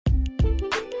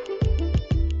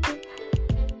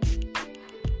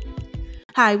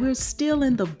Hi, we're still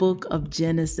in the book of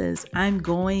Genesis. I'm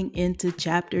going into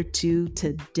chapter 2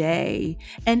 today.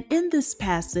 And in this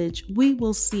passage, we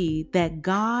will see that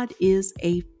God is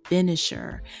a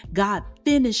finisher. God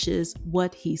finishes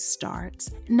what he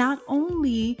starts. Not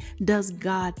only does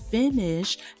God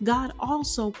finish, God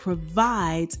also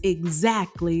provides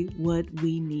exactly what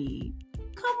we need.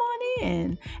 Come on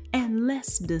in and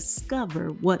let's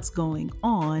discover what's going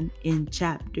on in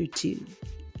chapter 2.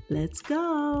 Let's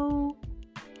go.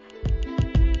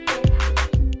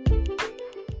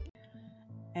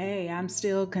 Hey, I'm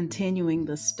still continuing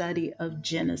the study of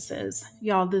Genesis.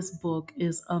 Y'all, this book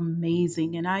is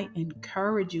amazing, and I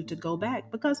encourage you to go back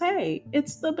because, hey,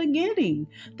 it's the beginning.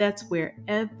 That's where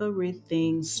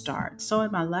everything starts. So,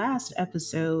 in my last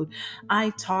episode,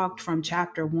 I talked from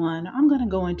chapter 1. I'm going to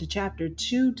go into chapter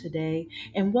 2 today,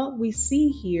 and what we see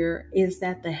here is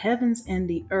that the heavens and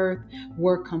the earth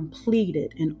were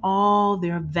completed in all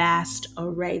their vast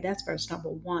array. That's verse number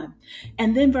 1.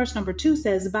 And then verse number 2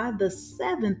 says, by the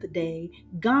seventh day,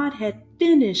 God had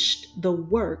finished the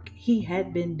work he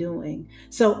had been doing.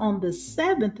 So on the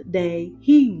seventh day,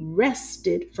 he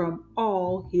rested from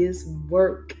all his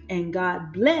work. And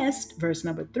God blessed, verse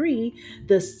number 3,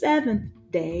 the seventh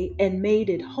day and made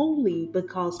it holy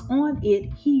because on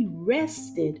it he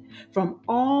rested from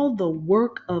all the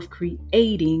work of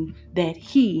creating that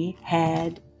he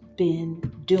had been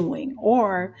doing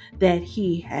or that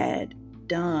he had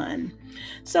done.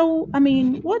 So,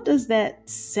 what does that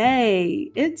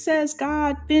say? It says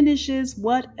God finishes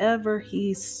whatever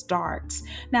he starts.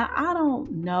 Now, I don't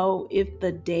know if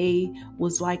the day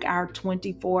was like our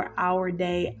 24-hour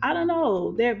day. I don't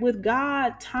know. That with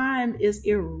God, time is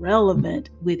irrelevant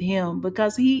with him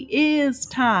because he is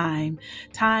time.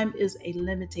 Time is a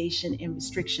limitation and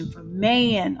restriction for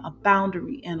man, a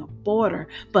boundary and a border,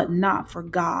 but not for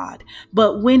God.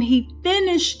 But when he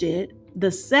finished it, the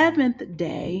seventh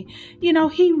day,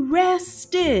 he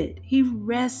rested. He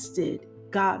rested.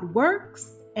 God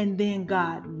works and then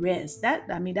God rests.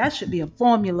 That should be a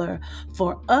formula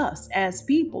for us as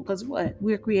people because what?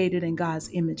 We're created in God's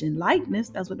image and likeness.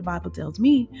 That's what the Bible tells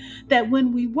me. That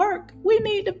when we work, we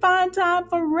need to find time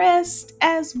for rest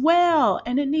as well.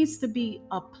 And it needs to be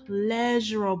a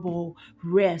pleasurable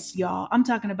rest, y'all. I'm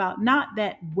talking about not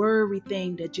that worry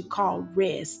thing that you call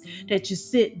rest, that you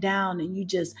sit down and you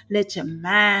just let your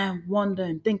mind wander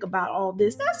and think about all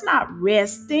this. That's not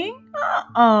resting.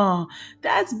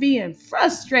 That's being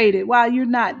frustrated while you're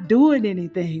not doing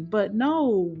anything. But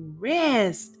no,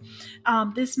 rest.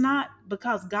 This not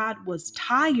because God was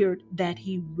tired that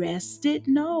he rested.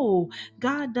 No,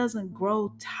 God doesn't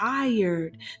grow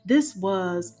tired. This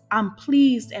was, I'm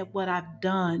pleased at what I've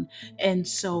done. And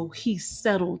so he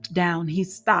settled down. He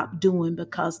stopped doing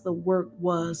because the work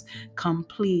was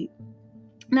complete.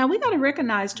 Now we got to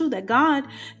recognize too that God,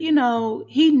 he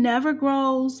never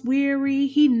grows weary.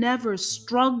 He never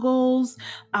struggles.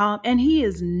 And he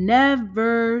is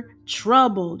never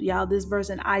troubled. Y'all, this verse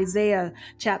in Isaiah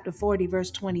chapter 40,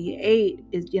 verse 28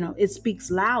 is, it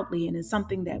speaks loudly and it's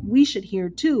something that we should hear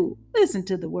too. Listen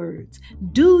to the words.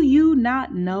 Do you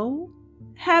not know?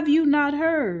 Have you not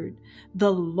heard?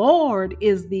 The Lord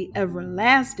is the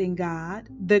everlasting God,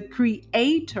 the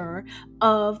creator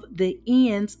of the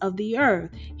ends of the earth.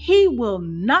 He will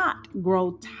not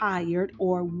grow tired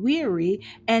or weary,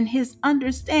 and his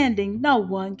understanding no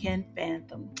one can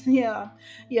fathom. Yeah,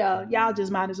 y'all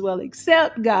just might as well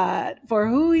accept God for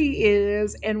who he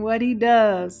is and what he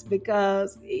does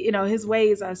because, his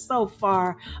ways are so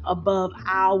far above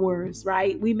ours,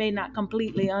 right? We may not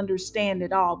completely understand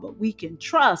it all, but we can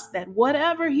trust that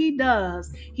whatever he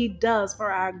does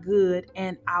for our good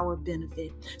and our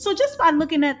benefit. So just by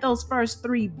looking at those first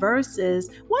 3 verses,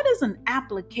 what is an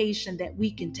application that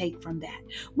we can take from that?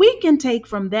 We can take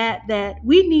from that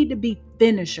we need to be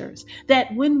finishers,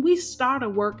 that when we start a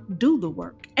work, do the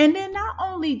work. And then not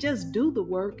only just do the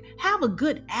work, have a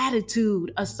good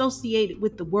attitude associated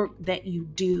with the work that you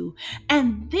do.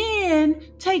 And then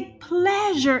take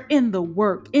pleasure in the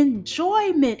work,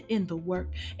 enjoyment in the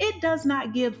work. It does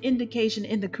not give indication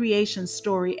in the creation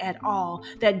story at all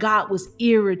that God was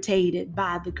irritated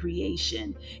by the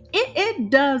creation.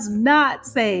 It does not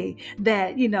say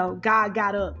that, God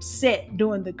got upset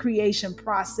during the creation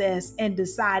process and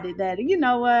decided that, you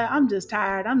know what, I'm just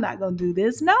tired. I'm not going to do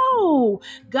this. No,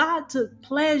 God took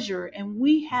pleasure and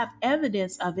we have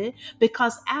evidence of it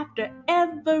because after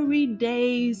every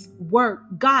day's work,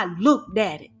 God looked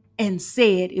at it and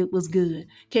said it was good.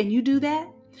 Can you do that?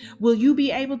 Will you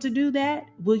be able to do that?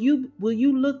 Will you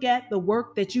look at the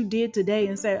work that you did today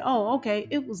and say, oh, okay,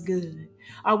 it was good?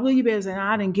 Or will you be able to say,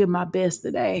 I didn't give my best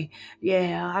today?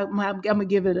 Yeah, I'm gonna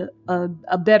give it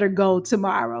a better go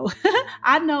tomorrow.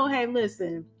 I know, hey,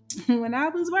 listen, when I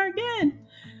was working,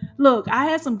 look, I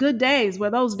had some good days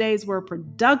where those days were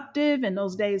productive and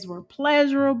those days were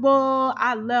pleasurable.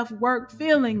 I left work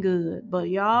feeling good. But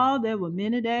y'all, there were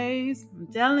many days, I'm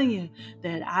telling you,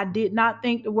 that I did not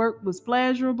think the work was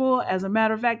pleasurable. As a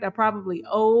matter of fact, I probably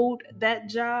owed that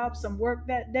job some work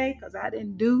that day because I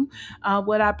didn't do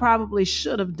what I probably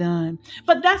should have done.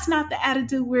 But that's not the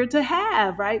attitude we're to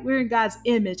have, right? We're in God's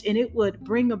image, and it would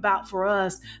bring about for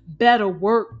us better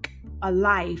work a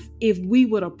life if we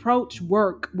would approach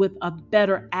work with a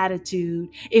better attitude,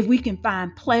 if we can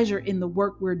find pleasure in the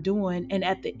work we're doing, and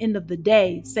at the end of the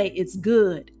day say it's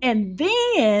good, and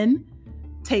then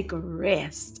take a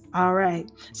rest. All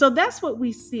right, so that's what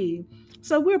we see.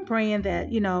 So we're praying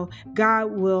that,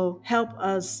 God will help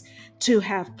us to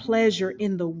have pleasure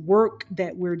in the work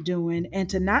that we're doing and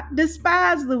to not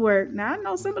despise the work. Now, I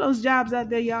know some of those jobs out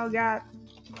there y'all got,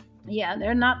 yeah,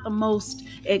 they're not the most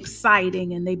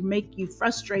exciting, and they make you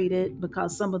frustrated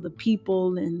because some of the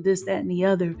people and this, that, and the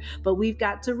other. But we've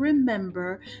got to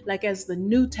remember, like as the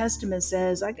New Testament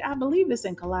says, I believe it's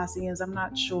in Colossians, I'm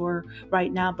not sure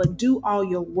right now, but do all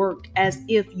your work as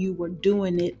if you were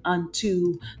doing it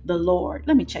unto the Lord.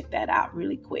 Let me check that out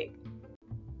really quick.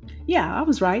 Yeah, I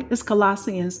was right. It's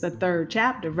Colossians, the 3rd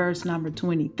chapter, verse number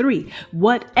 23.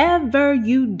 Whatever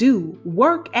you do,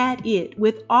 work at it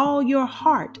with all your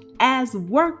heart, as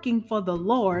working for the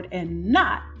Lord and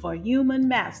not for human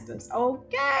masters.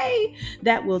 Okay,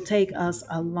 that will take us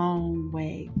a long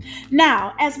way.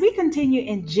 Now, as we continue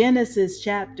in Genesis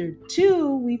chapter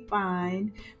 2, we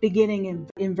find, beginning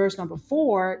in verse number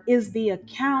 4, is the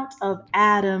account of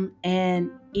Adam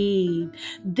and Eve.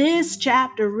 This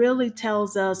chapter really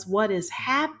tells us what is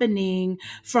happening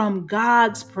from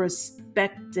God's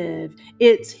perspective.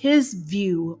 It's his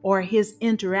view or his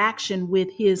interaction with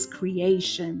his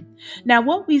creation. Now,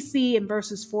 what we see in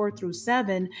verses 4 through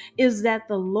 7 is that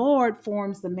the Lord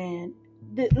forms the man.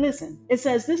 Listen, it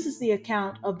says this is the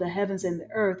account of the heavens and the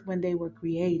earth when they were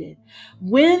created.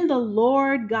 When the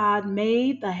Lord God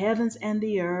made the heavens and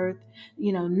the earth,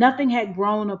 nothing had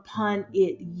grown upon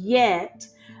it yet.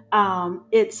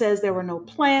 It says there were no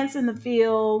plants in the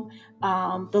field.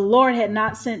 The Lord had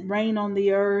not sent rain on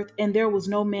the earth, and there was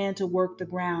no man to work the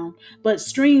ground. But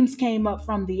streams came up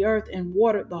from the earth and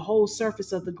watered the whole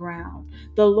surface of the ground.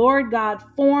 The Lord God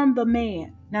formed the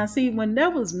man. Now, see, when there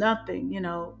was nothing,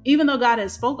 even though God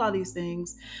had spoke all these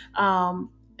things,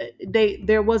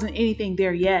 there wasn't anything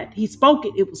there yet. He spoke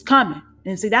it; it was coming.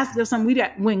 And see, that's just something we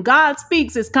got. When God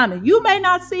speaks, it's coming. You may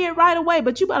not see it right away,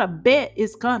 but you better bet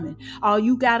it's coming. All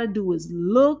you got to do is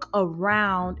look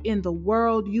around in the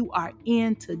world you are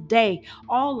in today.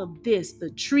 All of this, the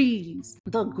trees,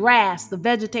 the grass, the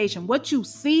vegetation, what you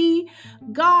see,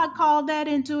 God called that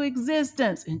into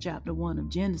existence in chapter 1 of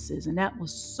Genesis. And that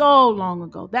was so long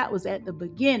ago. That was at the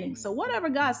beginning. So whatever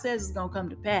God says is going to come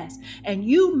to pass. And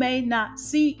you may not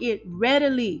see it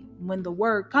readily when the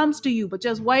word comes to you, but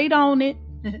just wait on it.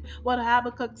 What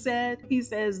Habakkuk said, he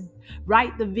says,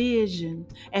 write the vision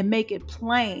and make it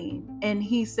plain. And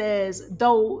he says,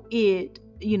 though it,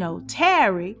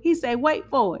 tarry, he say, wait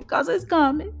for it because it's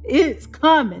coming. It's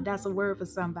coming. That's a word for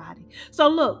somebody. So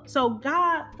look,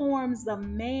 God forms the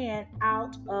man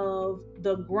out of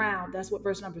the ground. That's what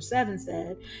verse number 7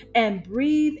 said, and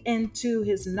breathe into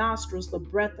his nostrils the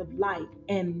breath of life.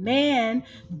 And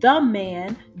the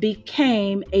man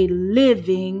became a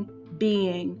living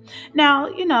being. Now,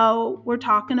 we're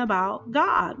talking about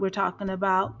God. We're talking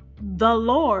about the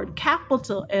Lord,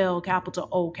 capital L, capital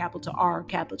O, capital R,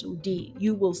 capital D.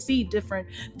 You will see different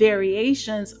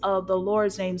variations of the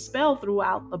Lord's name spelled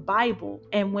throughout the Bible.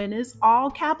 And when it's all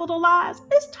capitalized,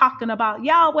 it's talking about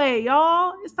Yahweh,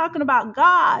 y'all. It's talking about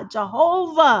God,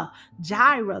 Jehovah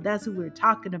Jireh. That's who we're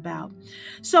talking about.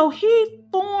 So he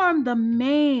formed the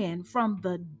man from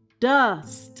the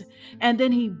dust, and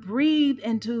then he breathed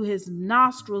into his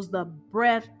nostrils the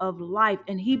breath of life,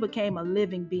 and he became a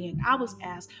living being. I was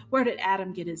asked, where did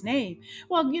Adam get his name?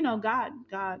 Well, God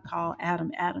called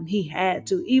Adam Adam. He had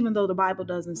to, even though the Bible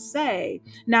doesn't say.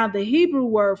 Now, the Hebrew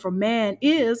word for man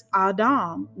is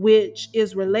Adam, which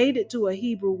is related to a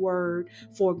Hebrew word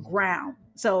for ground.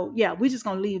 So yeah, we're just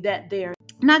going to leave that there.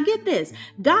 Now get this,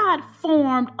 God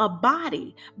formed a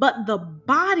body, but the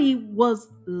body was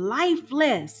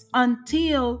lifeless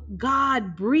until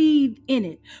God breathed in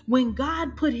it. When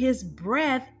God put his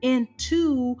breath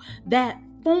into that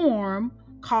form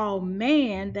called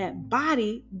man, that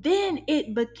body, then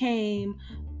it became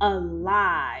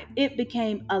alive. It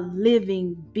became a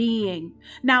living being.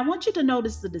 Now, I want you to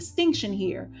notice the distinction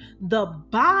here. The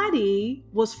body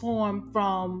was formed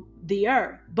from the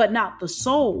earth, but not the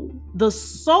soul. The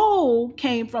soul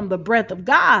came from the breath of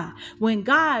God. When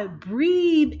God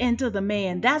breathed into the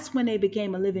man, that's when they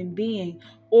became a living being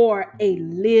or a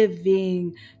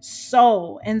living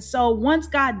soul. And so once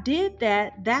God did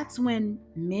that, that's when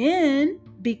men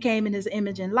became in his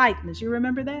image and likeness. You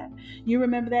remember that? You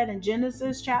remember that in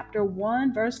Genesis chapter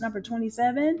 1, verse number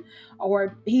 27?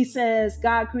 Or he says,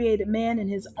 God created man in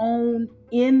his own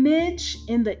image.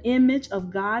 In the image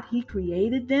of God, he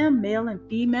created them, male and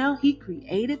female, he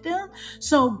created them.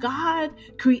 So God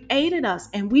created us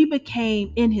and we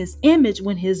became in his image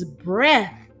when his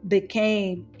breath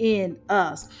became in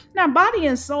us. Now, body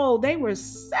and soul, they were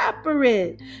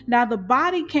separate. Now, the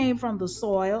body came from the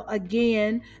soil.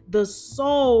 Again, the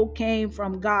soul came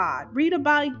from God. Read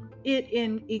about it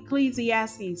in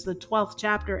Ecclesiastes, the 12th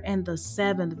chapter and the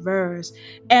 7th verse.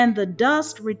 And the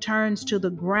dust returns to the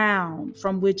ground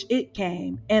from which it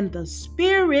came, and the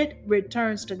spirit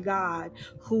returns to God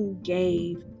who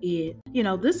gave it. You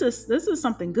know, this is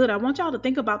something good. I want y'all to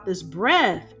think about this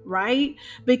breath, right?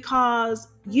 Because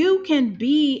you can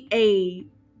be a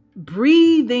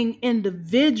breathing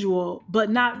individual but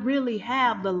not really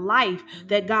have the life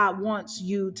that God wants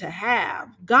you to have.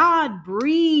 God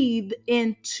breathed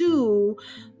into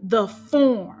the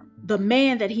form, the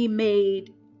man that he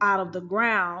made out of the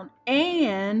ground,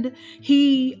 and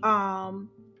he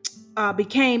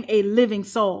became a living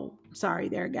soul. Sorry,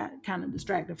 there, got kind of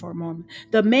distracted for a moment.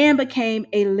 The man became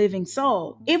a living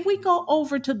soul. If we go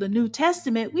over to the New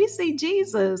Testament, we see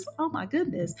Jesus. Oh my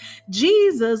goodness.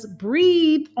 Jesus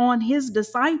breathed on his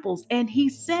disciples and he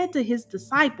said to his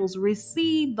disciples,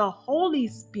 receive the Holy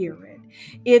Spirit.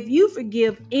 If you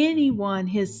forgive anyone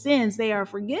his sins, they are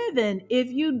forgiven. If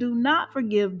you do not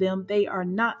forgive them, they are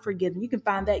not forgiven. You can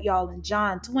find that, y'all, in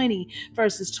John 20,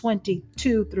 verses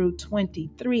 22 through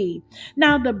 23.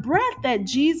 Now, the breath that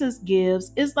Jesus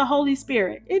gives is the Holy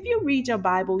Spirit. If you read your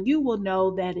Bible, you will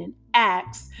know that in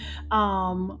Acts,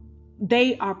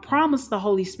 they are promised the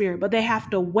Holy Spirit, but they have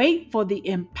to wait for the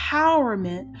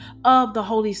empowerment of the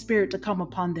Holy Spirit to come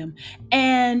upon them.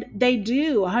 And they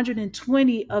do.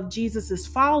 120 of Jesus's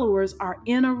followers are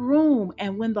in a room.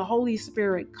 And when the Holy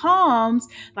Spirit comes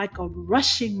like a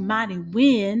rushing mighty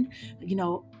wind, you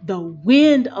know, the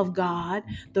wind of God,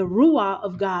 the Ruah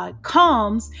of God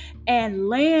comes and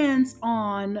lands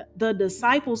on the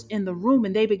disciples in the room,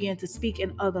 and they begin to speak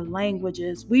in other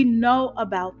languages. We know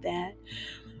about that.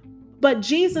 But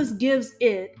Jesus gives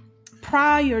it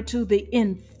prior to the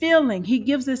infilling. He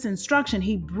gives this instruction.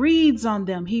 He breathes on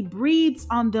them. He breathes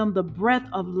on them the breath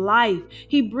of life.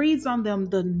 He breathes on them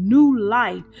the new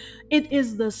life. It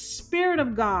is the Spirit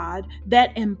of God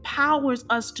that empowers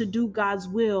us to do God's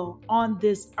will on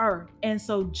this earth. And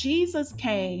so Jesus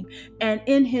came, and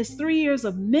in his 3 years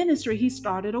of ministry, he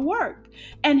started a work.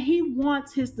 And he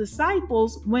wants his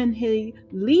disciples, when he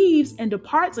leaves and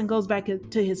departs and goes back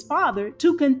to his Father,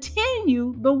 to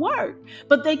continue the work.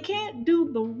 But they can't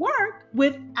do the work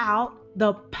without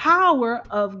the power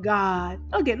of God.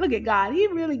 Look at God. He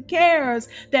really cares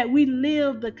that we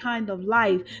live the kind of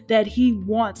life that he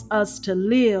wants us to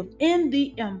live in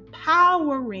the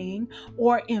empowering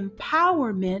or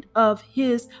empowerment of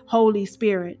his Holy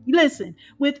Spirit. Listen,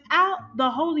 without the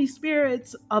Holy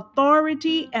Spirit's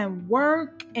authority and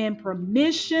work and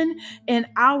permission in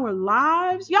our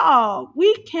lives, y'all,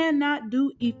 we cannot do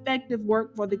effective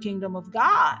work for the kingdom of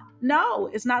God. No,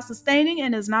 it's not sustaining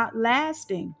and it's not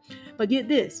lasting. But get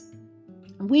this.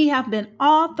 We have been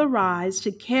authorized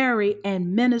to carry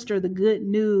and minister the good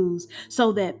news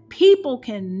so that people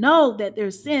can know that their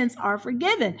sins are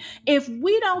forgiven. If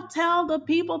we don't tell the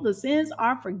people the sins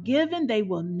are forgiven, they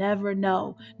will never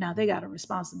know. Now, they got a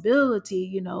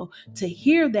responsibility, to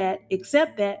hear that,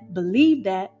 accept that, believe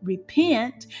that,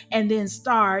 repent, and then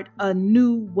start a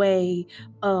new way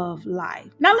of life.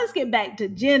 Now, let's get back to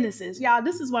Genesis. Y'all,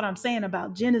 this is what I'm saying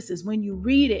about Genesis. When you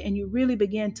read it and you really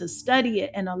begin to study it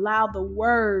and allow the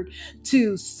word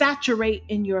to saturate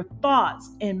in your thoughts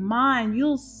and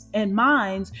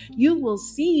minds, you will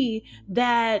see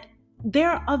that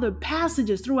there are other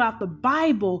passages throughout the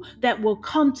Bible that will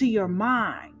come to your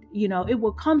mind. It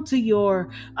will come to your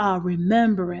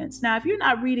remembrance. Now, if you're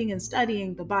not reading and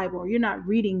studying the Bible, or you're not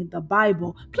reading the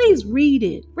Bible, please read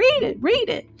it.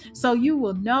 So you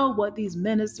will know what these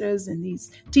ministers and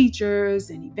these teachers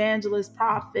and evangelists,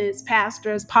 prophets,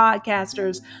 pastors,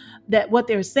 podcasters, that what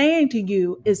they're saying to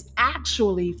you is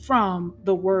actually from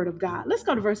the word of God. Let's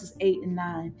go to verses 8 and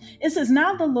 9. It says,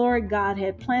 "Now the Lord God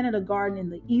had planted a garden in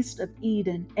the east of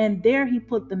Eden, and there he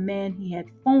put the man he had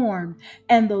formed.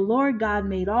 And the Lord God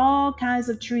made all kinds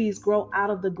of trees grow out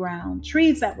of the ground,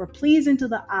 trees that were pleasing to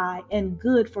the eye and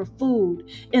good for food.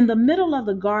 In the middle of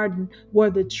the garden were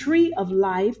the tree of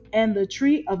life and the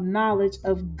tree of knowledge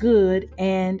of good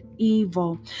and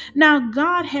evil." Now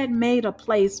God had made a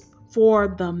place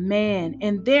for the man,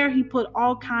 and there he put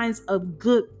all kinds of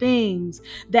good things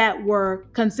that were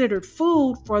considered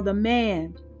food for the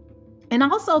man. And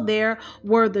also there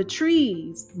were the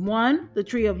trees, one, the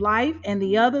tree of life, and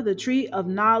the other, the tree of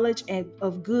knowledge and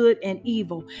of good and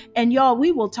evil. And y'all,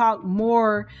 we will talk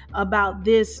more about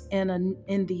this in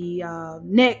the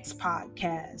next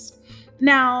podcast.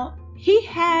 Now, he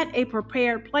had a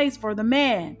prepared place for the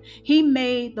man. He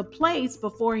made the place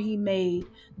before he made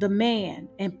the man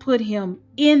and put him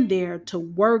in there to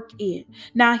work it.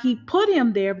 Now, he put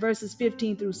him there, verses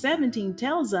 15 through 17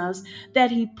 tells us that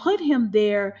he put him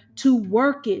there to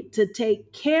work it, to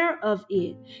take care of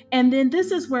it. And then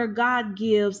this is where God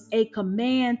gives a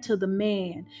command to the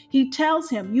man. He tells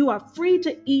him, "You are free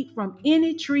to eat from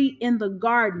any tree in the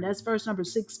garden." That's verse number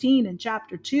 16 in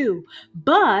chapter 2.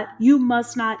 "But you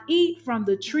must not eat from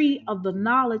the tree of the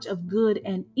knowledge of good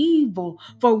and evil,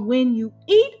 for when you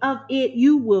eat of it,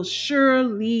 you will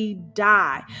surely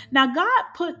die." Now, God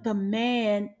put the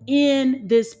man in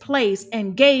this place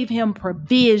and gave him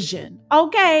provision.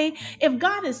 Okay? If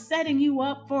God is setting you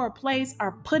up for a place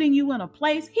or putting you in a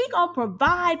place, he gonna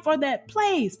provide for that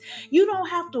place. You don't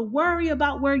have to worry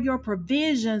about where your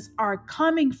provisions are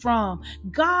coming from.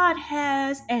 God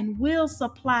has and will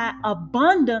supply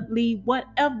abundantly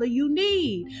whatever you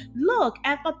need. Look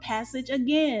at the passage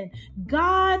again.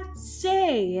 God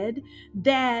said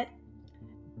that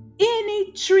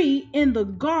any tree in the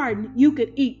garden you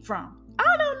could eat from.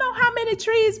 I don't know how many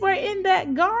trees were in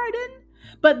that garden,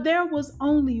 but there was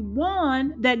only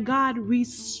one that God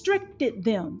restricted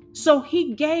them. So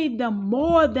he gave them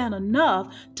more than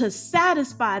enough to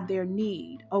satisfy their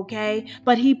need, okay?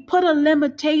 But he put a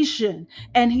limitation,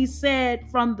 and he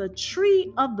said, "From the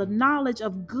tree of the knowledge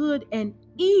of good and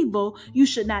evil, you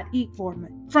should not eat from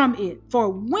it. For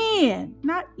when,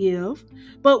 not if,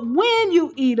 but when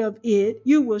you eat of it,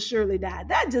 you will surely die."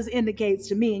 That just indicates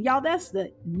to me, and y'all, that's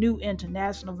the New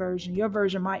International Version. Your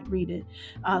version might read it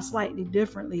slightly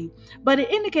differently. But it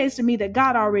indicates to me that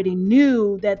God already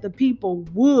knew that the people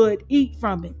would eat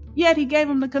from it. Yet he gave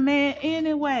them the command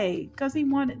anyway, because he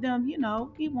wanted them,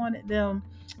 he wanted them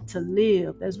to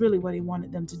live. That's really what he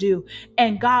wanted them to do.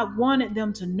 And God wanted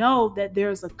them to know that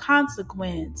there's a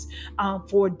consequence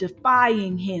for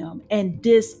defying him and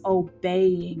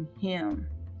disobeying him.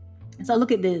 So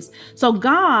look at this. So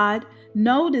God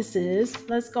notices,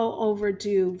 let's go over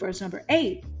to verse number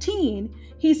 18.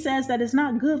 He says that it's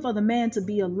not good for the man to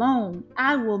be alone.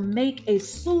 I will make a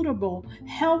suitable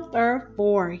helper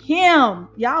for him.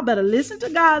 Y'all better listen to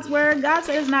God's word. God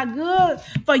says it's not good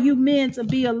for you men to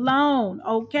be alone,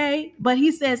 okay? But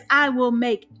he says, I will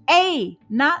make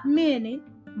not many,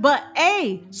 but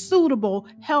a suitable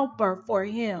helper for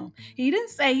him. He didn't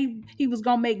say he was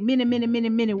going to make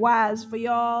many wives for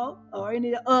y'all or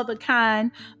any other kind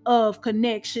of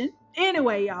connection.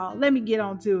 Anyway, y'all, let me get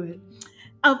on to it.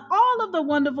 Of all of the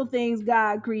wonderful things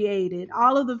God created,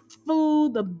 all of the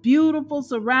food, the beautiful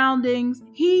surroundings,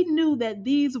 he knew that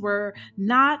these were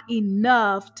not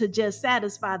enough to just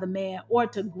satisfy the man or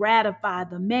to gratify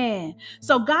the man.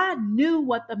 So God knew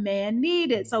what the man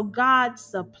needed. So God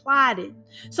supplied it.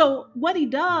 So what he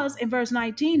does in verse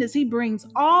 19 is he brings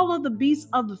all of the beasts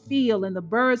of the field and the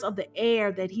birds of the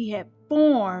air that he had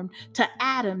formed to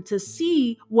Adam to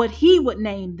see what he would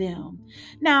name them.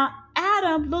 Now,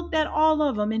 Adam looked at all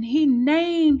of them and he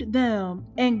named them,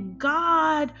 and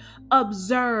God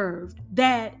observed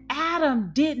that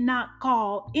Adam did not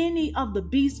call any of the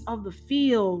beasts of the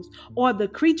fields or the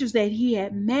creatures that he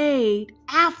had made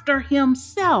after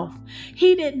himself.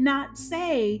 He did not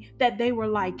say that they were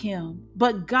like him,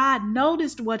 but God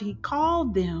noticed what he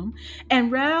called them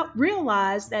and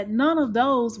realized that none of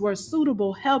those were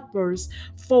suitable helpers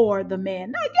for the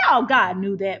man. Now, y'all, God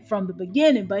knew that from the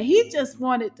beginning, but he just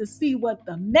wanted to see what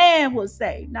the man would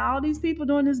say. Now, all these people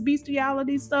doing this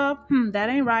bestiality stuff, that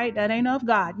ain't right. That ain't of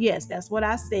God. Yes, that's what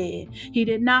I said. He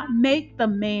did not make the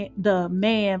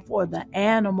man for the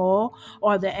animal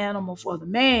or the animal for the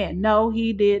man. No,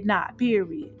 he did not.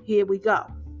 Period. Here we go.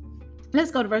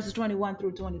 Let's go to verses 21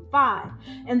 through 25.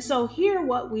 And so here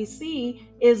what we see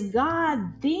is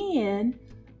God then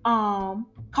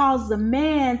caused the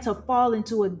man to fall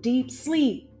into a deep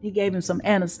sleep. He gave him some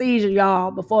anesthesia,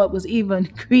 y'all, before it was even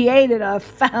created or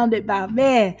founded by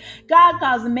man. God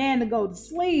caused the man to go to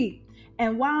sleep.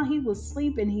 And while he was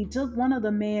sleeping, he took one of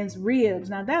the man's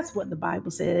ribs. Now, that's what the Bible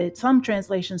said. Some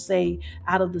translations say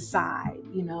out of the side,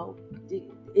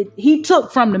 he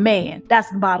took from the man. That's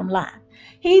the bottom line.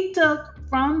 He took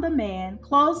from the man,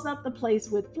 closed up the place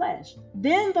with flesh.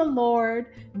 Then the Lord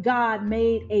God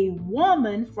made a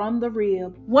woman from the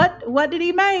rib. What did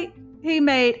he make? He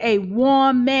made a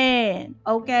woman.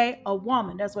 Okay, a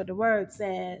woman. That's what the word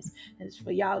says. And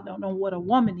for y'all don't know what a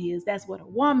woman is, that's what a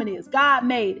woman is. God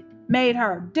made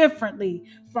her differently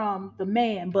from the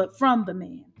man, but from the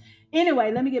man.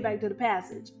 Anyway, let me get back to the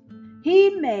passage. He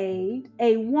made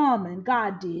a woman,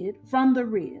 God did, from the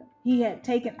rib he had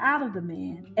taken out of the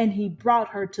man, and he brought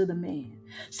her to the man.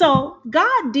 So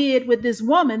God did with this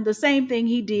woman the same thing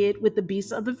he did with the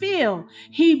beasts of the field.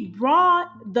 He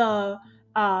brought the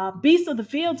beast of the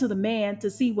field to the man to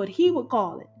see what he would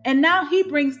call it. And now he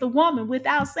brings the woman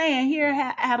without saying,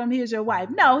 here, Adam, here's your wife.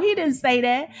 No, he didn't say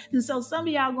that. And so some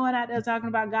of y'all going out there talking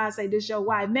about God say, this your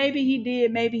wife. Maybe he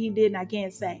did, maybe he didn't, I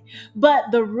can't say.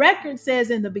 But the record says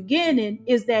in the beginning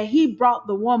is that he brought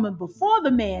the woman before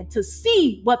the man to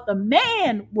see what the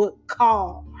man would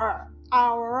call her.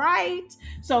 All right.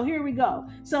 So here we go.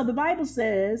 So the Bible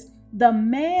says, the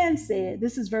man said,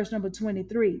 this is verse number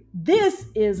 23, this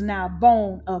is now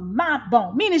bone of my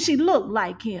bone, meaning she looked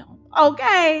like him.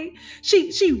 Okay.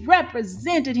 She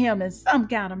represented him in some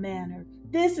kind of manner.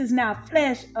 This is now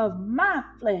flesh of my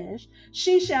flesh.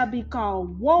 She shall be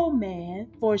called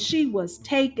woman, for she was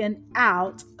taken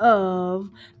out of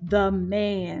the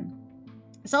man.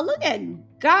 So look at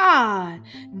God.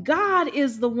 God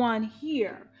is the one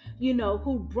here,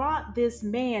 who brought this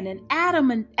man, and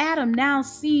Adam now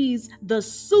sees the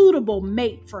suitable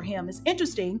mate for him. It's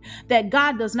interesting that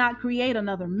God does not create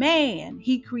another man.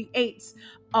 He creates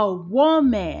a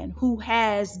woman who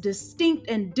has distinct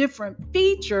and different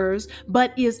features,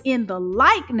 but is in the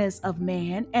likeness of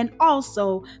man and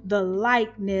also the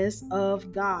likeness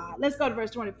of God. Let's go to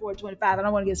verse 24 and 25. I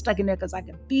don't want to get stuck in there because I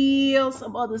can feel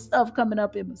some other stuff coming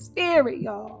up in my spirit,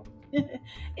 y'all.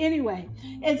 Anyway,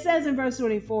 it says in verse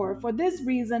 24, for this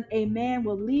reason, a man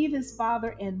will leave his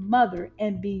father and mother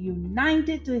and be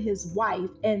united to his wife,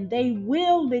 and they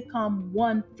will become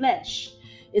one flesh.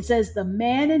 It says the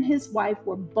man and his wife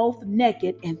were both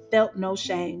naked and felt no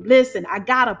shame. Listen, I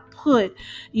gotta put,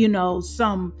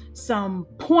 some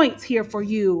points here for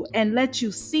you and let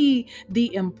you see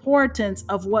the importance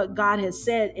of what God has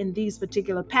said in these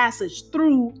particular passages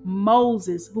through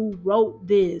Moses, who wrote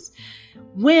this.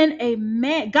 When a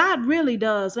man, God really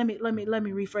does, let me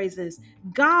rephrase this.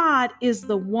 God is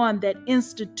the one that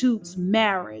institutes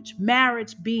marriage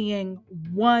being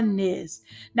oneness.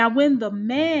 Now, when the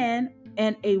man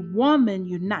and a woman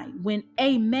unite, when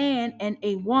a man and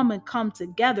a woman come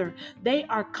together, they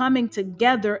are coming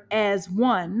together as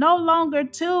one, no longer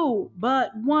two,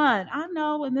 but one. I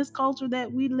know in this culture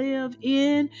that we live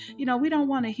in, we don't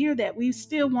want to hear that. We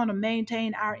still want to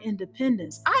maintain our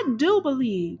independence. I do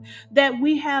believe that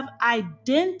we have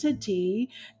identity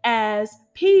as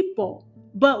people,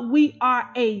 but we are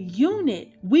a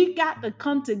unit. We got to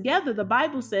come together. The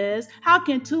Bible says, how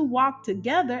can two walk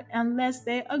together unless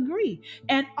they agree?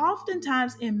 And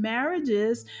oftentimes in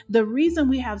marriages, the reason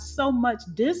we have so much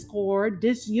discord,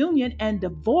 disunion, and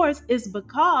divorce is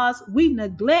because we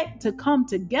neglect to come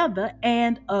together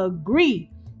and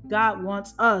agree. God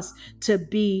wants us to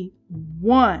be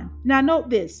one. Now, note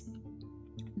this.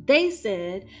 They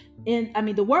said,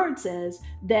 the word says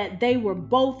that they were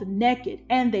both naked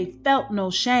and they felt no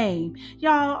shame.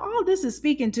 Y'all, all this is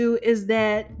speaking to is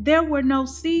that there were no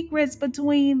secrets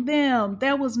between them.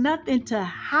 There was nothing to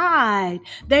hide.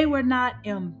 They were not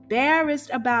embarrassed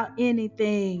about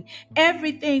anything.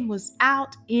 Everything was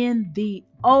out in the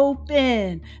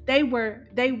open. They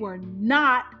were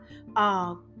not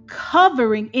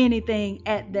covering anything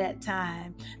at that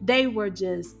time. They were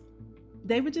just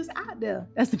out there.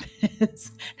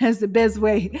 That's the best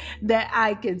way that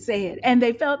I can say it. And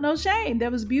they felt no shame. There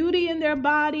was beauty in their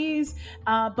bodies,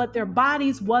 but their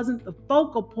bodies wasn't the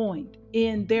focal point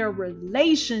in their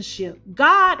relationship.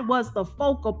 God was the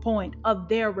focal point of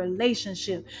their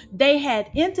relationship. They had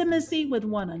intimacy with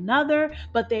one another,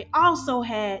 but they also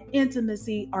had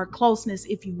intimacy or closeness,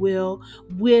 if you will,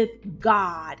 with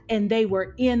God. And they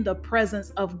were in the presence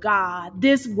of God.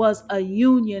 This was a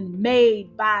union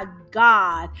made by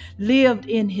God, lived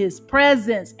in his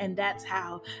presence. And that's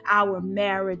how our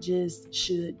marriages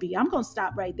should be. I'm going to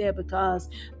stop right there because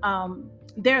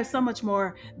there's so much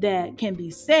more that can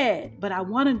be said, but I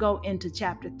want to go into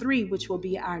chapter 3, which will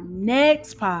be our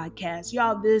next podcast.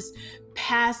 Y'all, this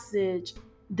passage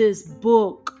this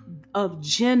book of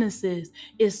Genesis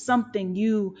is something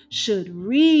you should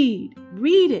read.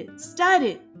 Read it,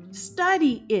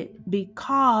 study it,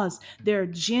 because there are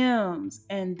gems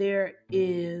and there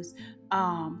is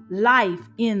life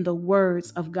in the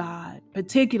words of God,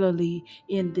 particularly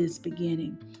in this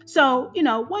beginning. So,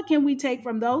 what can we take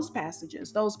from those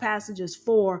passages? Those passages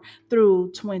 4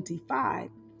 through 25.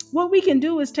 What we can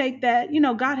do is take that,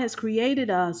 God has created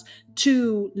us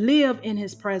to live in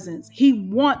his presence. He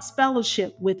wants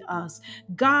fellowship with us.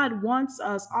 God wants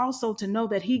us also to know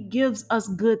that he gives us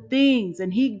good things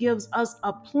and he gives us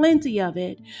a plenty of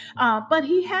it. But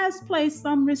he has placed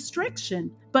some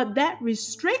restriction. But that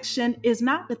restriction is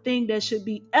not the thing that should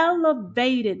be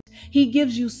elevated. He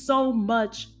gives you so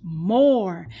much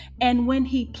more. And when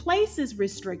he places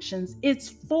restrictions, it's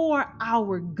for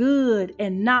our good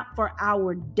and not for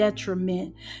our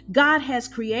detriment. God has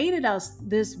created us,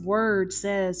 this word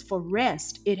says, for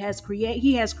rest. He has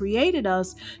created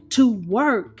us to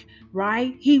work,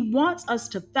 right? He wants us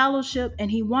to fellowship and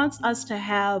he wants us to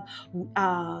have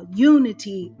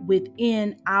unity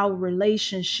within our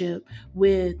relationship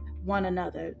with one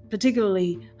another,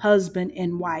 particularly husband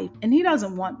and wife. And he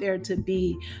doesn't want there to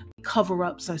be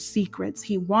cover-ups or secrets.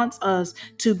 He wants us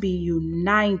to be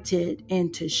united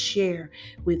and to share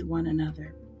with one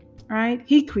another. All right?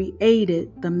 He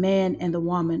created the man and the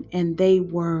woman, and they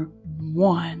were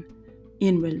one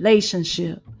in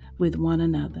relationship with one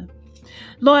another.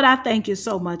 Lord, I thank you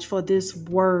so much for this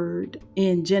word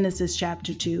in Genesis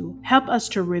chapter 2. Help us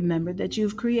to remember that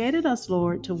you've created us,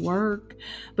 Lord, to work,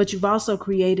 but you've also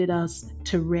created us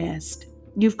to rest.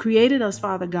 You've created us,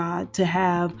 Father God, to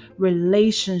have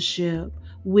relationship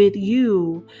with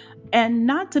you and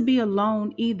not to be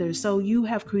alone either. So you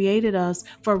have created us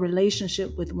for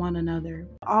relationship with one another.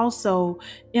 Also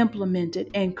implemented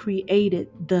and created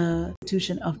the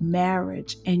institution of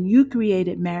marriage, and you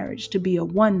created marriage to be a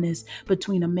oneness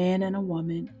between a man and a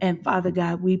woman. And Father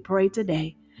God, we pray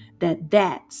today that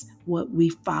that's what we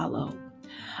follow.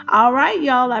 All right,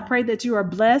 y'all, I pray that you are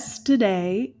blessed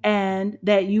today and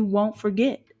that you won't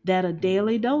forget that a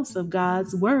daily dose of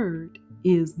God's word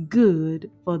is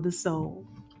good for the soul.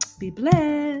 Be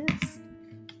blessed.